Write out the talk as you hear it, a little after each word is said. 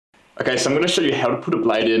Okay, so I'm going to show you how to put a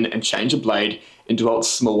blade in and change a blade in Dewalts'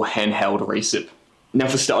 small handheld recip. Now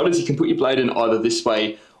for starters, you can put your blade in either this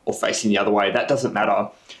way or facing the other way, that doesn't matter.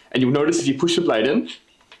 And you'll notice if you push the blade in,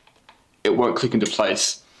 it won't click into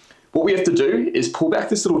place. What we have to do is pull back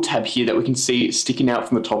this little tab here that we can see sticking out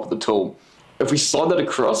from the top of the tool. If we slide that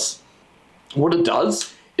across, what it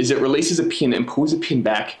does is it releases a pin and pulls a pin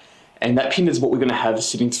back, and that pin is what we're going to have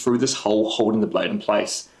sitting through this hole holding the blade in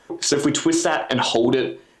place. So if we twist that and hold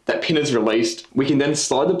it, that pin is released. We can then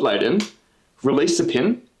slide the blade in, release the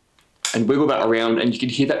pin, and wiggle that around, and you can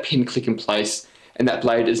hear that pin click in place, and that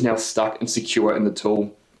blade is now stuck and secure in the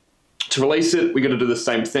tool. To release it, we're going to do the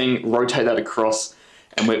same thing, rotate that across,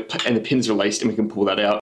 and the pin's released and we can pull that out.